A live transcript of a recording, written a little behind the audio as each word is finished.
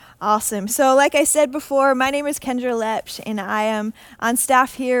Awesome. So like I said before, my name is Kendra Lepsch, and I am on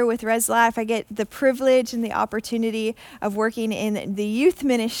staff here with Res Life. I get the privilege and the opportunity of working in the youth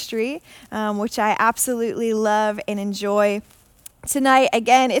ministry, which I absolutely love and enjoy. Tonight,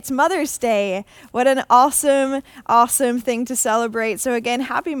 again, it's Mother's Day. What an awesome, awesome thing to celebrate. So again,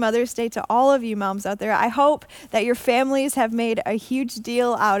 happy Mother's Day to all of you moms out there. I hope that your families have made a huge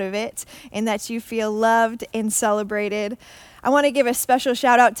deal out of it and that you feel loved and celebrated. I want to give a special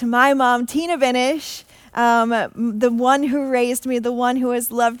shout out to my mom, Tina Benish, the one who raised me, the one who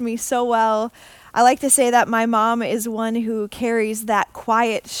has loved me so well. I like to say that my mom is one who carries that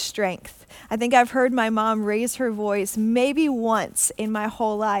quiet strength. I think I've heard my mom raise her voice maybe once in my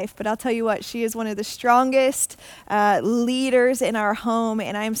whole life, but I'll tell you what, she is one of the strongest leaders in our home,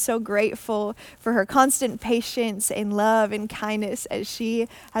 and I am so grateful for her constant patience and love and kindness as she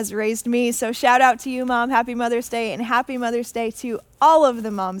has raised me. So shout out to you, Mom. Happy Mother's Day, and happy Mother's Day to all of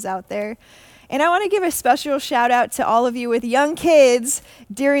the moms out there. And I want to give a special shout out to all of you with young kids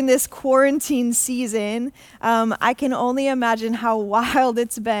during this quarantine season. I can only imagine how wild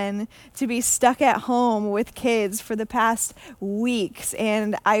it's been to be stuck at home with kids for the past weeks.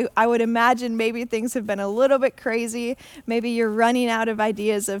 And I would imagine maybe things have been a little bit crazy. Maybe you're running out of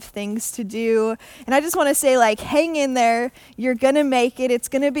ideas of things to do. And I just want to say, hang in there. You're going to make it. It's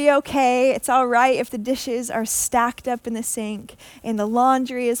going to be okay. It's all right if the dishes are stacked up in the sink and the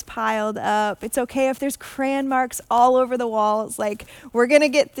laundry is piled up. It's okay if there's crayon marks all over the walls. We're going to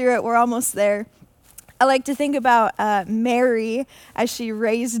get through it. We're almost there. I like to think about Mary as she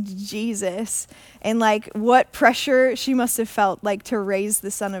raised Jesus and what pressure she must have felt to raise the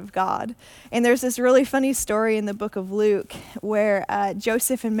Son of God. And there's this really funny story in the book of Luke where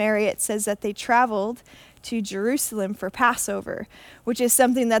Joseph and Mary, it says that they traveled to Jerusalem for Passover, which is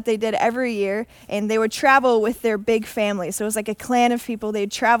something that they did every year, and they would travel with their big family. So it was like a clan of people.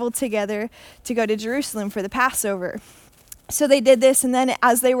 They'd travel together to go to Jerusalem for the Passover. So they did this, and then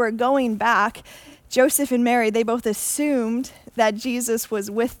as they were going back, Joseph and Mary, they both assumed that Jesus was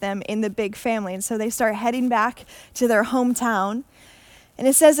with them in the big family, and so they start heading back to their hometown. And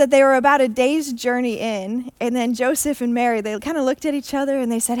it says that they were about a day's journey in, and then Joseph and Mary, they kind of looked at each other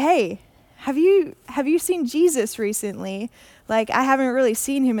and they said, "Hey, have you seen Jesus recently? I haven't really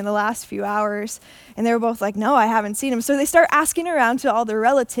seen him in the last few hours." And they were both like, "No, I haven't seen him." So they start asking around to all their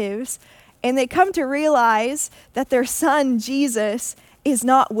relatives, and they come to realize that their son, Jesus, is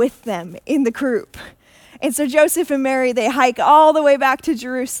not with them in the group. And so Joseph and Mary, they hike all the way back to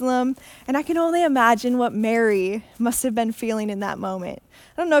Jerusalem, and I can only imagine what Mary must have been feeling in that moment.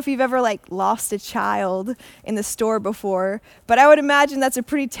 I don't know if you've ever lost a child in the store before, but I would imagine that's a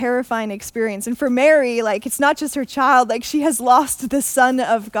pretty terrifying experience. And for Mary, it's not just her child, she has lost the Son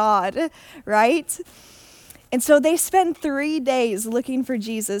of God, right? And so they spend 3 days looking for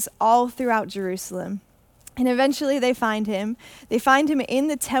Jesus all throughout Jerusalem. And eventually they find him. They find him in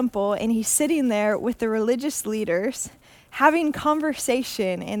the temple, and he's sitting there with the religious leaders having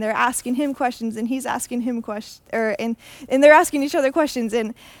conversation, and they're asking him questions, and he's asking him questions, and they're asking each other questions.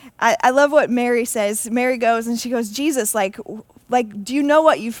 And I love what Mary says. Mary goes and she goes, "Jesus, do you know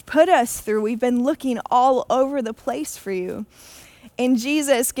what you've put us through? We've been looking all over the place for you." And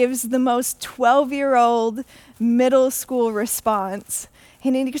Jesus gives the most 12-year-old middle school response.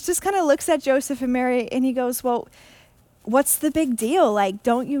 And he just kind of looks at Joseph and Mary, and he goes, "Well, what's the big deal?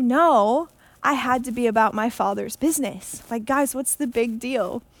 Don't you know I had to be about my Father's business? Guys, what's the big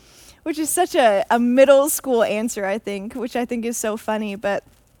deal?" Which is such a middle school answer, I think, which I think is so funny. But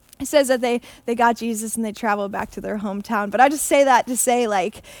it says that they got Jesus and they traveled back to their hometown. But I just say that to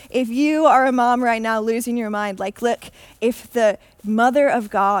say, if you are a mom right now losing your mind, look, if the Mother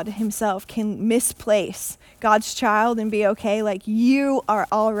of God himself can misplace God's child and be okay, you are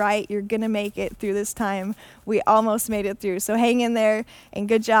all right. You're going to make it through this time. We almost made it through. So hang in there, and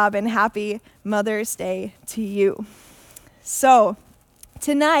good job, and happy Mother's Day to you. So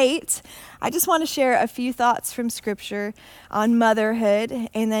tonight, I just want to share a few thoughts from Scripture on motherhood,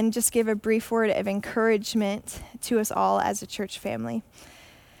 and then just give a brief word of encouragement to us all as a church family.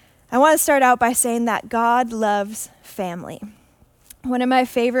 I want to start out by saying that God loves family. One of my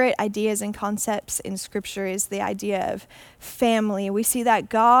favorite ideas and concepts in Scripture is the idea of family. We see that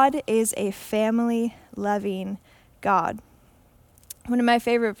God is a family-loving God. One of my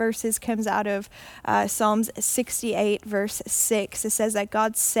favorite verses comes out of Psalms 68, verse 6. It says that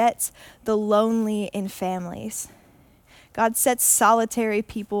God sets the lonely in families. God sets solitary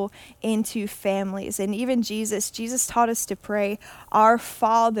people into families. And even Jesus taught us to pray, "Our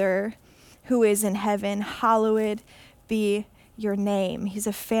Father who is in heaven, hallowed be your name." He's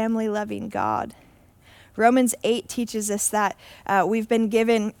a family-loving God. Romans 8 teaches us that we've been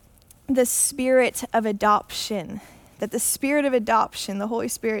given the spirit of adoption, that the spirit of adoption, the Holy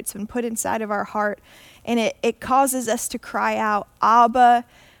Spirit's been put inside of our heart, and it causes us to cry out, Abba,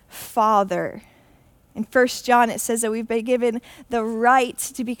 Father. In 1 John, it says that we've been given the right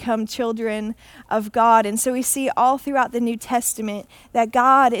to become children of God. And so we see all throughout the New Testament that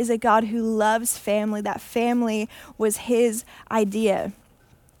God is a God who loves family, that family was his idea.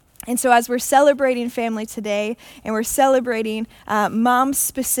 And so as we're celebrating family today, and we're celebrating moms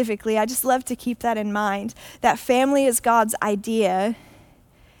specifically, I just love to keep that in mind, that family is God's idea,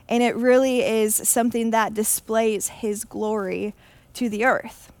 and it really is something that displays his glory to the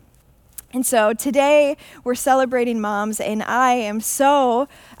earth. And so today we're celebrating moms, and I am so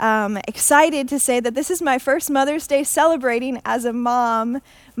excited to say that this is my first Mother's Day celebrating as a mom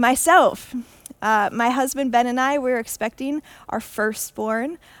myself. My husband Ben and I, we're expecting our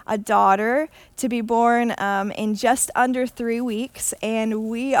firstborn, a daughter, to be born in just under 3 weeks, and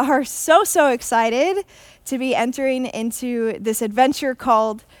we are so excited to be entering into this adventure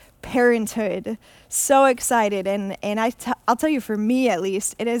called parenthood. So excited, and I'll tell you, for me at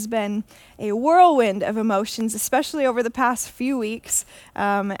least, it has been a whirlwind of emotions, especially over the past few weeks,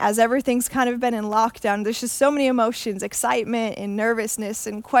 as everything's kind of been in lockdown. There's just so many emotions, excitement and nervousness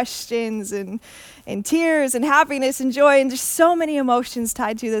and questions and tears and happiness and joy, and just so many emotions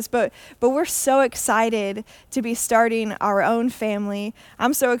tied to this, but we're so excited to be starting our own family.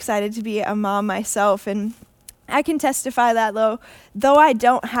 I'm so excited to be a mom myself, and I can testify that though I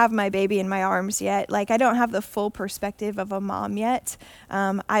don't have my baby in my arms yet, like I don't have the full perspective of a mom yet,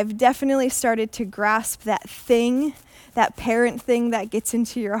 I've definitely started to grasp that thing, that parent thing that gets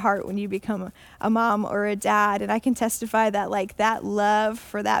into your heart when you become a mom or a dad. And I can testify that like that love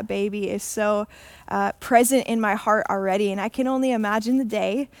for that baby is so present in my heart already. And I can only imagine the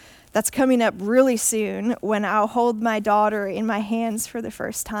day that's coming up really soon when I'll hold my daughter in my hands for the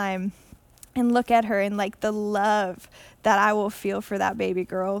first time and look at her and like the love that I will feel for that baby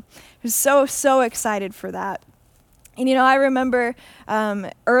girl. I'm so excited for that. And I remember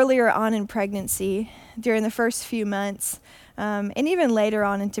earlier on in pregnancy, during the first few months, and even later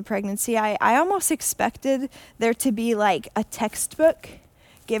on into pregnancy, I almost expected there to be like a textbook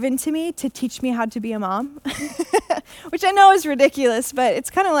given to me to teach me how to be a mom, which I know is ridiculous, but it's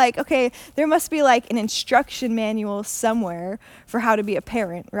kind of like, okay, there must be like an instruction manual somewhere for how to be a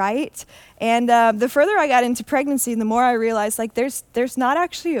parent, right? And the further I got into pregnancy, the more I realized like there's not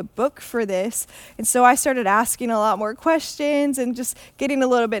actually a book for this. And so I started asking a lot more questions and just getting a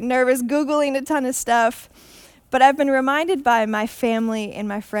little bit nervous, Googling a ton of stuff. But I've been reminded by my family and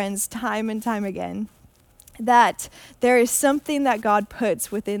my friends time and time again that there is something that God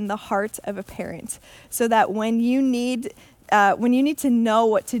puts within the heart of a parent, so that when you need to know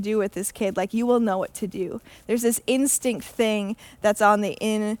what to do with this kid, like you will know what to do. There's this instinct thing that's on the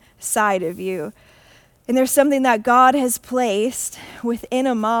inside of you. And there's something that God has placed within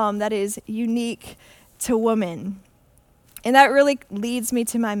a mom that is unique to woman. And that really leads me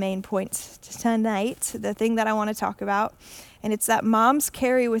to my main point tonight, the thing that I want to talk about. And it's that moms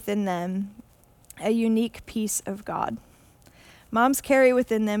carry within them a unique piece of God. Moms carry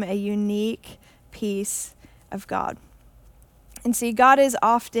within them a unique piece of God. And see, God is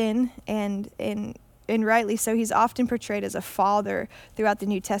often, and rightly so, he's often portrayed as a father throughout the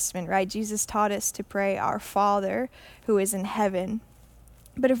New Testament, right? Jesus taught us to pray, "Our Father who is in heaven."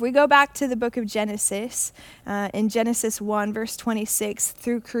 But if we go back to the book of Genesis, in Genesis 1, verse 26,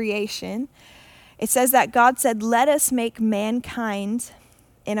 through creation, it says that God said, "Let us make mankind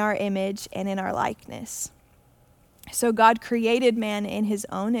in our image and in our likeness." So God created man in his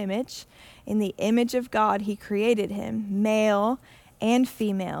own image. In the image of God, he created him. Male and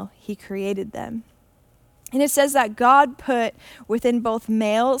female, he created them. And it says that God put within both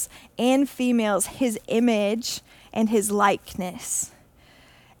males and females his image and his likeness.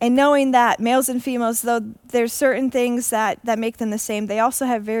 And knowing that males and females, though there's certain things that make them the same, they also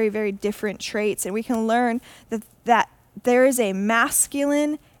have very, very different traits. And we can learn that there is a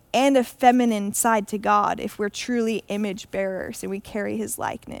masculine and a feminine side to God if we're truly image bearers and we carry his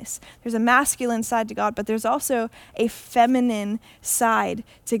likeness. There's a masculine side to God, but there's also a feminine side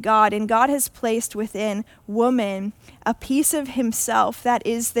to God. And God has placed within woman a piece of himself that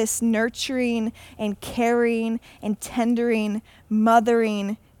is this nurturing and caring and tendering,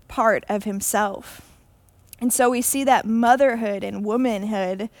 mothering part of himself. And so we see that motherhood and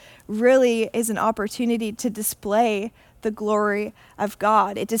womanhood really is an opportunity to display the glory of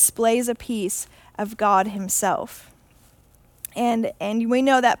God. It displays a piece of God himself. And we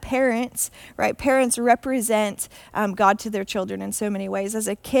know that parents, right? Parents represent God to their children in so many ways. As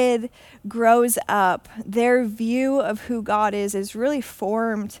a kid grows up, their view of who God is really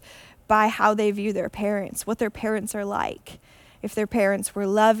formed by how they view their parents, what their parents are like. If their parents were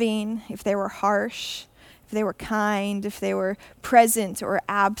loving, if they were harsh, if they were kind, if they were present or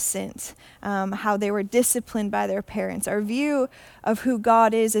absent, how they were disciplined by their parents. Our view of who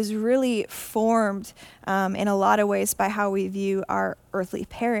God is really formed in a lot of ways by how we view our earthly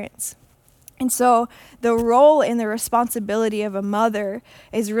parents. And so the role and the responsibility of a mother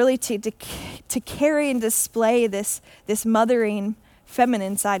is really to carry and display this mothering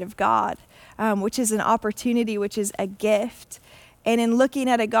feminine side of God, which is an opportunity, which is a gift. And in looking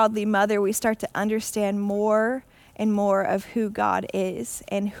at a godly mother, we start to understand more and more of who God is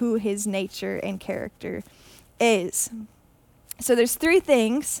and who his nature and character is. So there's three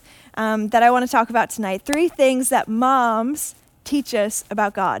things that I want to talk about tonight. Three things that moms teach us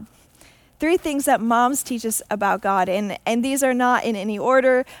about God. Three things that moms teach us about God. And these are not in any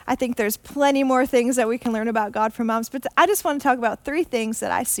order. I think there's plenty more things that we can learn about God from moms. But I just want to talk about three things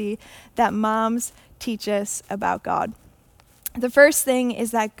that I see that moms teach us about God. The first thing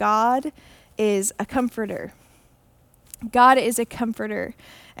is that God is a comforter. God is a comforter.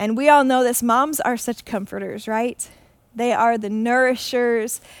 And we all know this. Moms are such comforters, right? They are the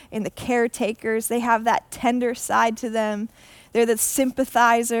nourishers and the caretakers. They have that tender side to them. They're the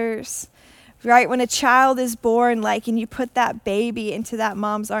sympathizers. Right? When a child is born, and you put that baby into that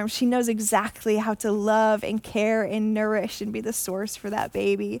mom's arms, she knows exactly how to love and care and nourish and be the source for that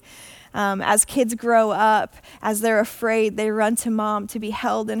baby. As kids grow up, as they're afraid, they run to mom to be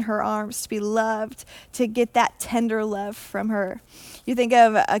held in her arms, to be loved, to get that tender love from her. You think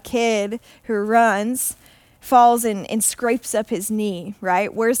of a kid who runs, falls and scrapes up his knee,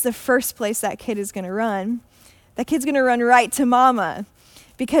 right? Where's the first place that kid is going to run? That kid's going to run right to mama.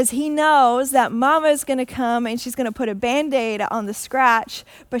 Because he knows that mama is going to come and she's going to put a Band-Aid on the scratch,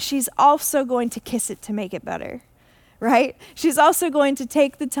 but she's also going to kiss it to make it better, right? She's also going to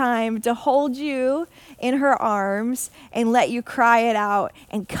take the time to hold you in her arms and let you cry it out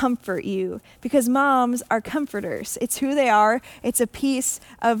and comfort you. Because moms are comforters. It's who they are. It's a piece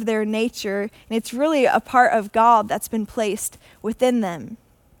of their nature. And it's really a part of God that's been placed within them.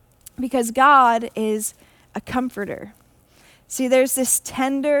 Because God is a comforter. See, there's this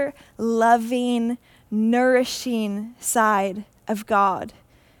tender, loving, nourishing side of God.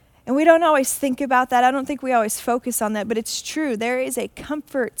 And we don't always think about that. I don't think we always focus on that, but it's true. There is a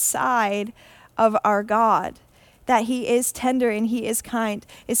comfort side of our God, that he is tender and he is kind.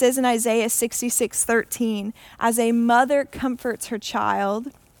 It says in Isaiah 66:13, as a mother comforts her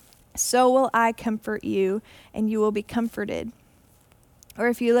child, so will I comfort you, and you will be comforted. Or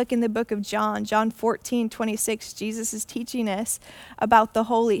if you look in the book of John 14:26, Jesus is teaching us about the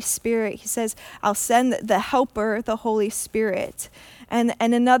Holy Spirit. He says, I'll send the helper, the Holy Spirit. And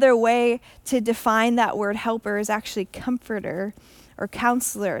another way to define that word helper is actually comforter or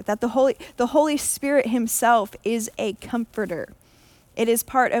counselor, that the Holy Spirit himself is a comforter. It is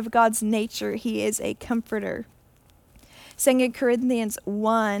part of God's nature. He is a comforter. 2 Corinthians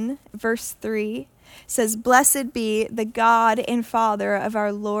 1, verse 3 says, blessed be the God and Father of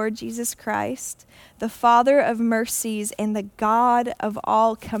our Lord Jesus Christ, the Father of mercies and the God of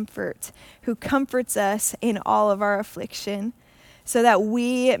all comfort, who comforts us in all of our affliction, so that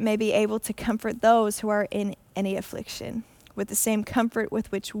we may be able to comfort those who are in any affliction with the same comfort with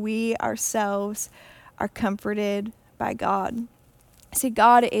which we ourselves are comforted by God. See,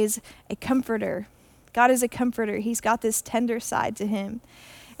 God is a comforter. God is a comforter. He's got this tender side to him.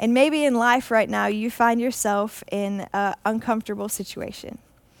 And maybe in life right now, you find yourself in an uncomfortable situation,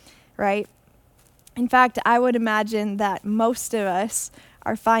 right? In fact, I would imagine that most of us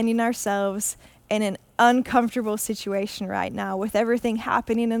are finding ourselves in an uncomfortable situation right now with everything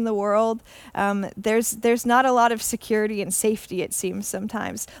happening in the world. There's not a lot of security and safety, it seems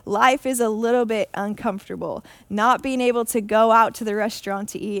sometimes. Life is a little bit uncomfortable. Not being able to go out to the restaurant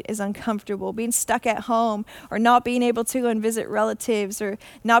to eat is uncomfortable. Being stuck at home or not being able to go and visit relatives or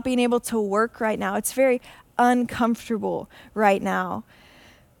not being able to work right now, it's very uncomfortable right now.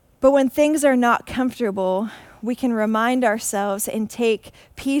 But when things are not comfortable, we can remind ourselves and take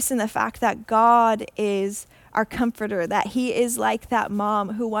peace in the fact that God is our comforter, that he is like that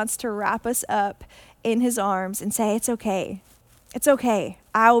mom who wants to wrap us up in his arms and say, it's okay. It's okay.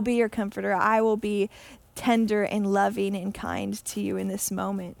 I will be your comforter. I will be tender and loving and kind to you in this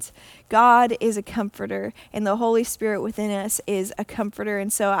moment. God is a comforter, and the Holy Spirit within us is a comforter.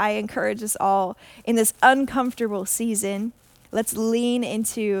 And so I encourage us all in this uncomfortable season, let's lean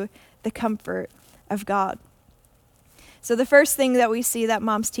into the comfort of God. So the first thing that we see that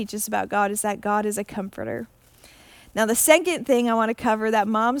moms teach us about God is that God is a comforter. Now the second thing I want to cover that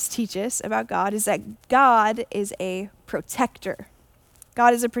moms teach us about God is that God is a protector.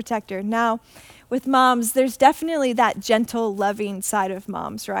 God is a protector. Now, with moms, there's definitely that gentle, loving side of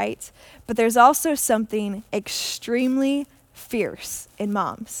moms, right? But there's also something extremely fierce in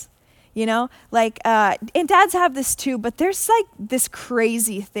moms. You know, like, and dads have this too, but there's like this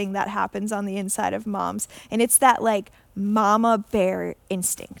crazy thing that happens on the inside of moms. And it's that like mama bear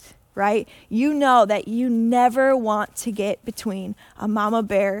instinct, right? You know that you never want to get between a mama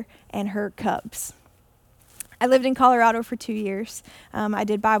bear and her cubs. I lived in Colorado for 2 years. I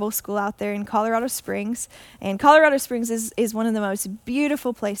did Bible school out there in Colorado Springs. And Colorado Springs is one of the most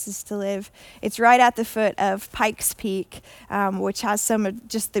beautiful places to live. It's right at the foot of Pikes Peak, which has some of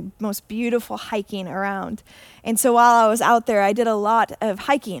just the most beautiful hiking around. And so while I was out there, I did a lot of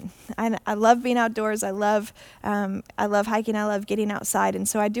hiking. And I love being outdoors. I love hiking. I love getting outside. And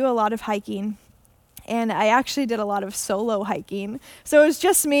so I do a lot of hiking. And I actually did a lot of solo hiking. So it was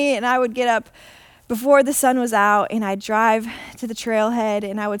just me, and I would get up before the sun was out, and I'd drive to the trailhead,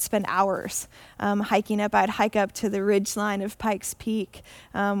 and I would spend hours hiking up. I'd hike up to the ridge line of Pikes Peak,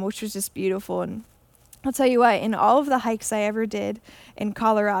 which was just beautiful. And I'll tell you what, in all of the hikes I ever did in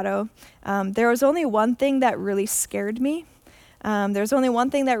Colorado, there was only one thing that really scared me. There was only one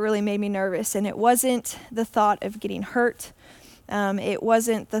thing that really made me nervous, and it wasn't the thought of getting hurt. It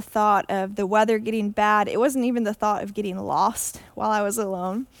wasn't the thought of the weather getting bad. It wasn't even the thought of getting lost while I was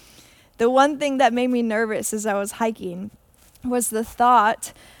alone. The one thing that made me nervous as I was hiking was the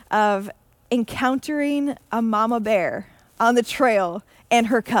thought of encountering a mama bear on the trail and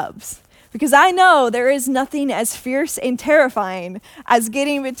her cubs. Because I know there is nothing as fierce and terrifying as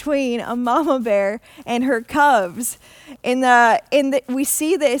getting between a mama bear and her cubs. We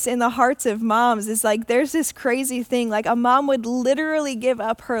see this in the hearts of moms. It's like there's this crazy thing, like a mom would literally give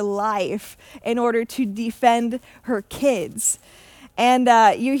up her life in order to defend her kids. And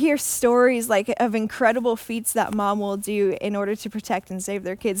you hear stories like of incredible feats that mom will do in order to protect and save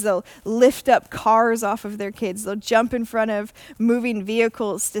their kids. They'll lift up cars off of their kids. They'll jump in front of moving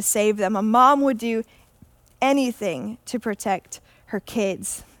vehicles to save them. A mom would do anything to protect her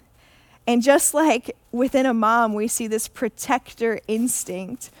kids. And just like within a mom, we see this protector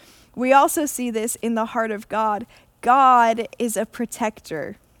instinct. We also see this in the heart of God. God is a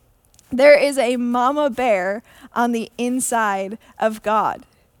protector. There is a mama bear on the inside of God.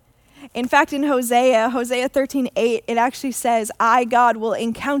 In fact, in Hosea 13:8, it actually says, I, God, will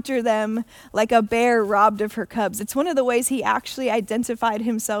encounter them like a bear robbed of her cubs. It's one of the ways he actually identified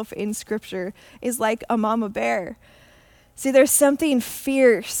himself in Scripture, is like a mama bear. See, there's something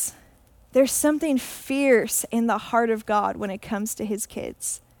fierce. There's something fierce in the heart of God when it comes to his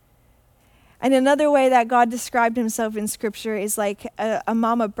kids. And another way that God described himself in Scripture is like a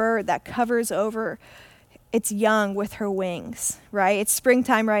mama bird that covers over its young with her wings, right? It's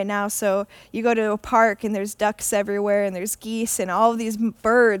springtime right now, so you go to a park and there's ducks everywhere and there's geese and all of these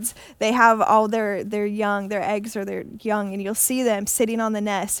birds. They have all their young, their eggs or their young, and you'll see them sitting on the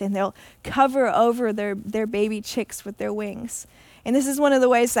nest, and they'll cover over their baby chicks with their wings. And this is one of the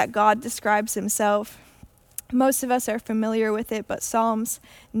ways that God describes himself. Most of us are familiar with it, but Psalms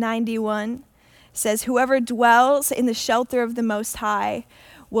 91 says, whoever dwells in the shelter of the Most High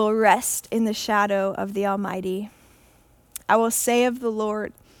will rest in the shadow of the Almighty. I will say of the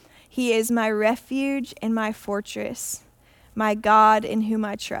Lord, he is my refuge and my fortress, my God in whom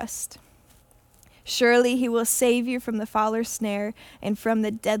I trust. Surely he will save you from the fowler's snare and from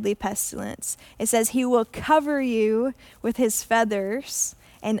the deadly pestilence. It says he will cover you with his feathers,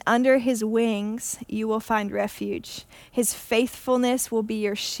 and under his wings you will find refuge. His faithfulness will be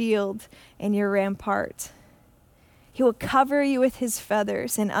your shield and your rampart. He will cover you with his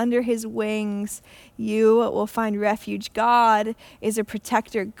feathers, and under his wings you will find refuge. God is a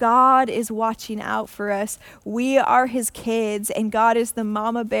protector. God is watching out for us. We are his kids, and God is the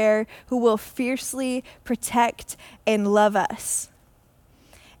mama bear who will fiercely protect and love us.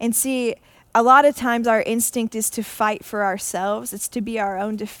 And see, a lot of times our instinct is to fight for ourselves. It's to be our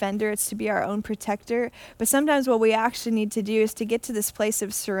own defender. It's to be our own protector. But sometimes what we actually need to do is to get to this place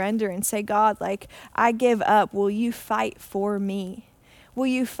of surrender and say, God, like, I give up. Will you fight for me? Will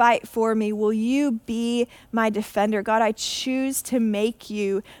you fight for me? Will you be my defender? God, I choose to make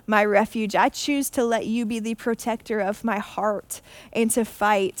you my refuge. I choose to let you be the protector of my heart and to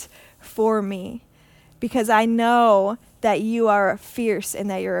fight for me, because I know that you are fierce and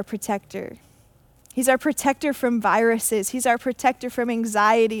that you're a protector. He's our protector from viruses. He's our protector from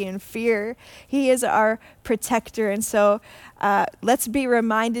anxiety and fear. He is our protector. And so let's be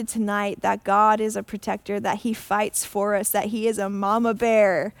reminded tonight that God is a protector, that he fights for us, that he is a mama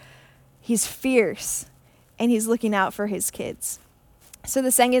bear. He's fierce, and he's looking out for his kids. So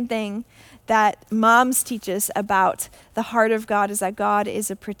the second thing that moms teach us about the heart of God is that God is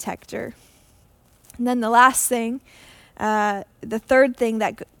a protector. And then the last thing, the third thing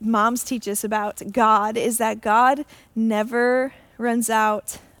that moms teach us about God is that God never runs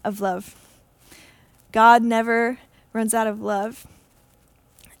out of love. God never runs out of love.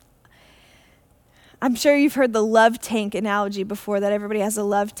 I'm sure you've heard the love tank analogy before, that everybody has a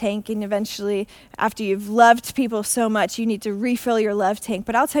love tank, and eventually, after you've loved people so much, you need to refill your love tank.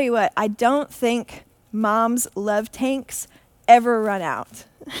 But I'll tell you what, I don't think moms' love tanks ever run out.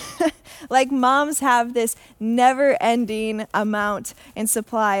 Like, moms have this never-ending amount and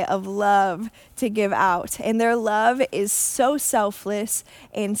supply of love to give out, and their love is so selfless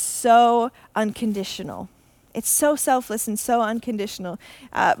and so unconditional. It's so selfless and so unconditional.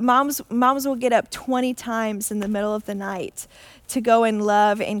 Moms will get up 20 times in the middle of the night to go and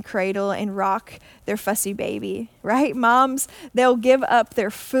love and cradle and rock their fussy baby, right? Moms, they'll give up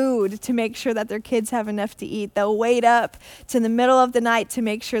their food to make sure that their kids have enough to eat. They'll wait up to the middle of the night to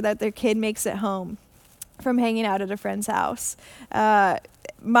make sure that their kid makes it home from hanging out at a friend's house.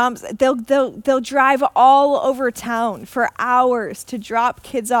 Moms, they'll drive all over town for hours to drop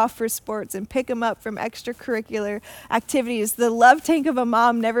kids off for sports and pick them up from extracurricular activities. The love tank of a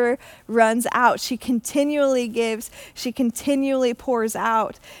mom never runs out. She continually gives, she continually pours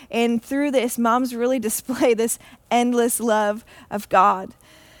out. And through this, moms really display this endless love of God.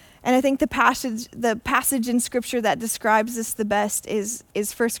 And I think the passage in Scripture that describes this the best is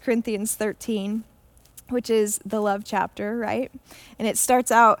 1 Corinthians 13. Which is the love chapter, right? And it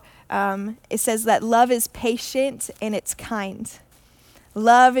starts out, it says that love is patient and it's kind.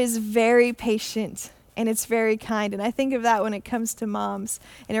 Love is very patient and it's very kind. And I think of that when it comes to moms.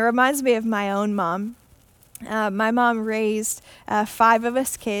 And it reminds me of my own mom. My mom raised 5 of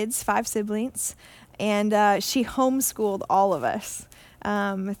us kids, 5 siblings, and she homeschooled all of us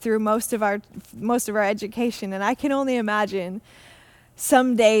through most of our education. And I can only imagine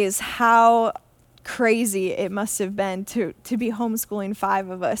some days how crazy it must have been to be homeschooling 5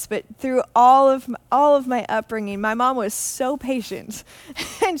 of us. But through all of my upbringing, my mom was so patient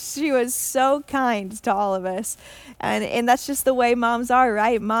and she was so kind to all of us. And that's just the way moms are,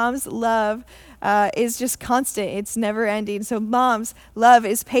 right? Mom's love is just constant. It's never ending. So mom's love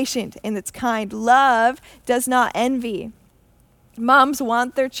is patient and it's kind. Love does not envy. Moms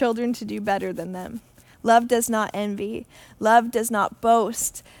want their children to do better than them. Love does not envy. Love does not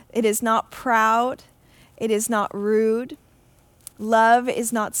boast. It is not proud. It is not rude. Love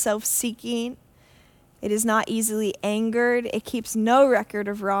is not self-seeking. It is not easily angered. It keeps no record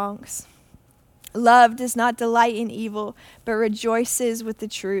of wrongs. Love does not delight in evil, but rejoices with the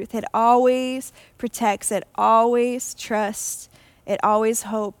truth. It always protects. It always trusts. It always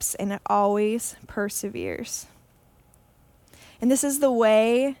hopes, and it always perseveres. And this is the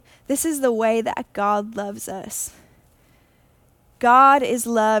way that God loves us. God is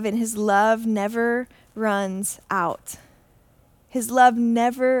love, and his love never runs out. His love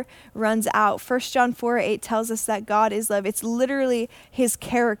never runs out. 1 John 4:8 tells us that God is love. It's literally his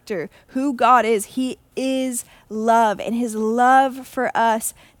character, who God is. He is love, and his love for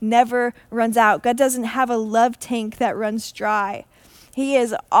us never runs out. God doesn't have a love tank that runs dry. He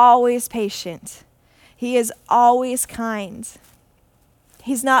is always patient. He is always kind.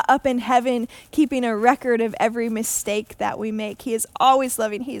 He's not up in heaven keeping a record of every mistake that we make. He is always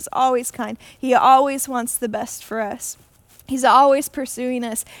loving. He is always kind. He always wants the best for us. He's always pursuing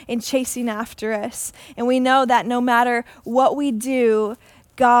us and chasing after us. And we know that no matter what we do,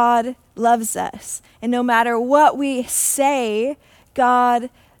 God loves us. And no matter what we say, God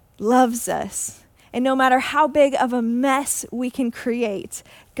loves us. And no matter how big of a mess we can create,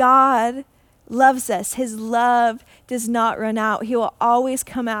 God loves us. His love does not run out. He will always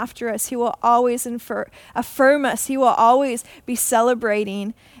come after us. He will always affirm us. He will always be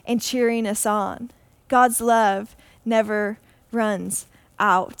celebrating and cheering us on. God's love never runs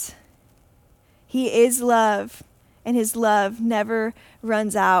out. He is love, and his love never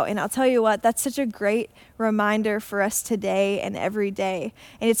runs out. And I'll tell you what, that's such a great reminder for us today and every day.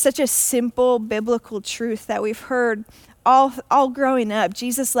 And it's such a simple biblical truth that we've heard all growing up.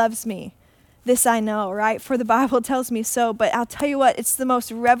 Jesus loves me. This I know, right? For the Bible tells me so. But I'll tell you what, it's the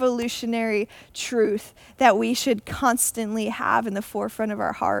most revolutionary truth that we should constantly have in the forefront of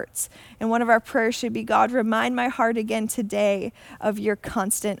our hearts. And one of our prayers should be, God, remind my heart again today of your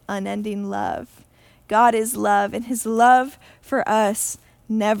constant, unending love. God is love, and his love for us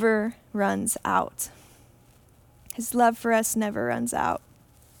never runs out. His love for us never runs out.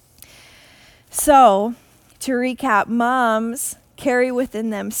 So, to recap, moms carry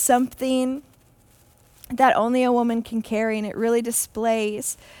within them something that only a woman can carry, and it really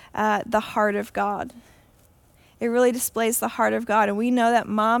displays the heart of God. It really displays the heart of God, and we know that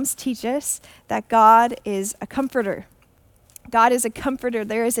moms teach us that God is a comforter. God is a comforter.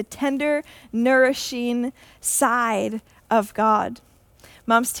 There is a tender, nourishing side of God.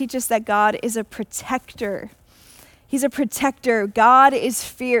 Moms teach us that God is a protector. He's a protector. God is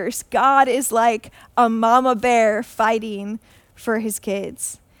fierce. God is like a mama bear fighting for his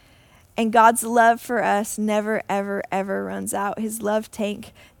kids. And God's love for us never, ever, ever runs out. His love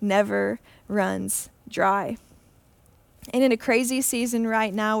tank never runs dry. And in a crazy season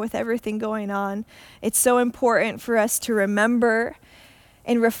right now with everything going on, it's so important for us to remember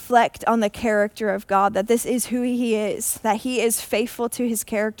and reflect on the character of God, that this is who he is, that he is faithful to his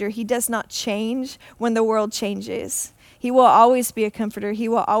character. He does not change when the world changes. He will always be a comforter. He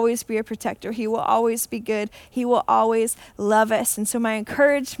will always be a protector. He will always be good. He will always love us. And so my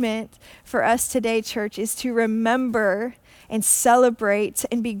encouragement for us today, church, is to remember and celebrate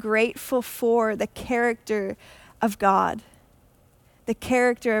and be grateful for the character of God, the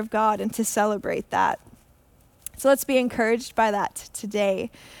character of God, and to celebrate that. So let's be encouraged by that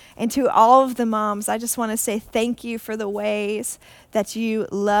today. And to all of the moms, I just want to say thank you for the ways that you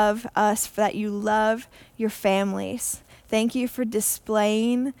love us, that you love your families. Thank you for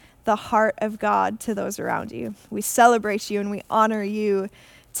displaying the heart of God to those around you. We celebrate you and we honor you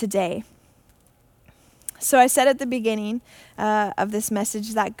today. So I said at the beginning of this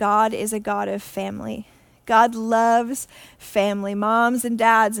message that God is a God of family. God loves family, moms and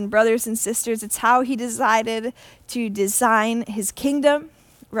dads and brothers and sisters. It's how he decided to design his kingdom,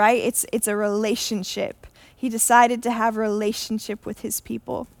 right? It's a relationship. He decided to have a relationship with his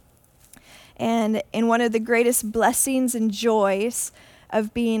people. And in one of the greatest blessings and joys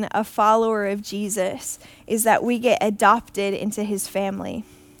of being a follower of Jesus is that we get adopted into his family.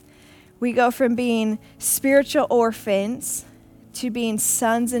 We go from being spiritual orphans to being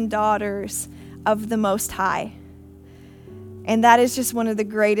sons and daughters of the Most High. And that is just one of the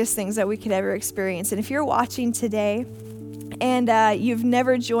greatest things that we could ever experience. And if you're watching today and you've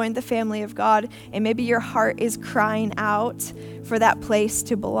never joined the family of God, and maybe your heart is crying out for that place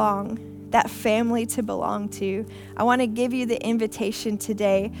to belong, that family to belong to, I want to give you the invitation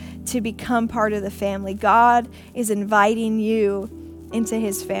today to become part of the family. God is inviting you into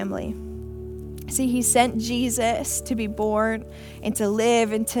his family. See, he sent Jesus to be born and to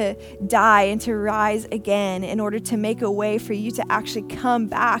live and to die and to rise again in order to make a way for you to actually come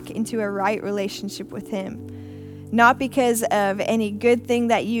back into a right relationship with him. Not because of any good thing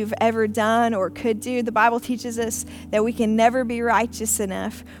that you've ever done or could do. The Bible teaches us that we can never be righteous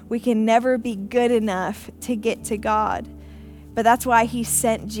enough. We can never be good enough to get to God. But that's why he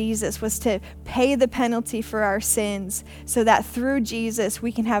sent Jesus, was to pay the penalty for our sins so that through Jesus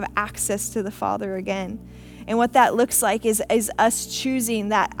we can have access to the Father again. And what that looks like is us choosing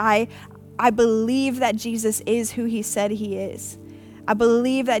that I believe that Jesus is who he said he is. I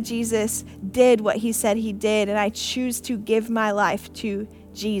believe that Jesus did what he said he did, and I choose to give my life to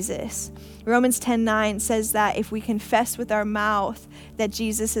Jesus. Romans 10:9 says that if we confess with our mouth that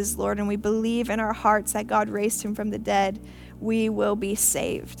Jesus is Lord and we believe in our hearts that God raised him from the dead, we will be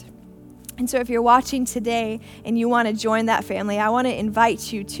saved. And so if you're watching today and you want to join that family, I want to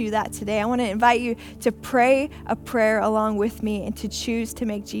invite you to that today. I want to invite you to pray a prayer along with me and to choose to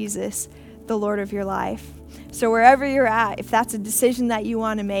make Jesus the Lord of your life. So wherever you're at, if that's a decision that you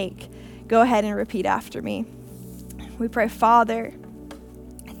want to make, go ahead and repeat after me. We pray, Father,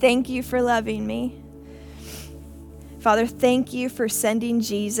 thank you for loving me. Father, thank you for sending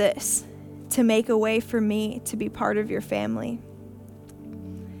Jesus to make a way for me to be part of your family.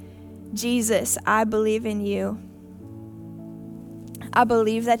 Jesus, I believe in you. I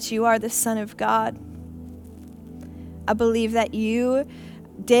believe that you are the Son of God. I believe that you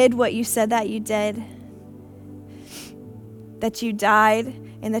did what you said that you did, that you died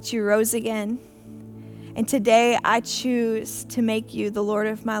and that you rose again. And today I choose to make you the Lord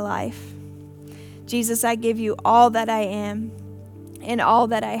of my life. Jesus, I give you all that I am and all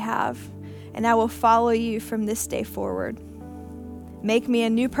that I have, and I will follow you from this day forward. Make me a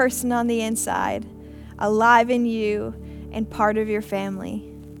new person on the inside, alive in you and part of your family.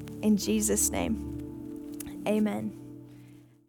 In Jesus' name, amen.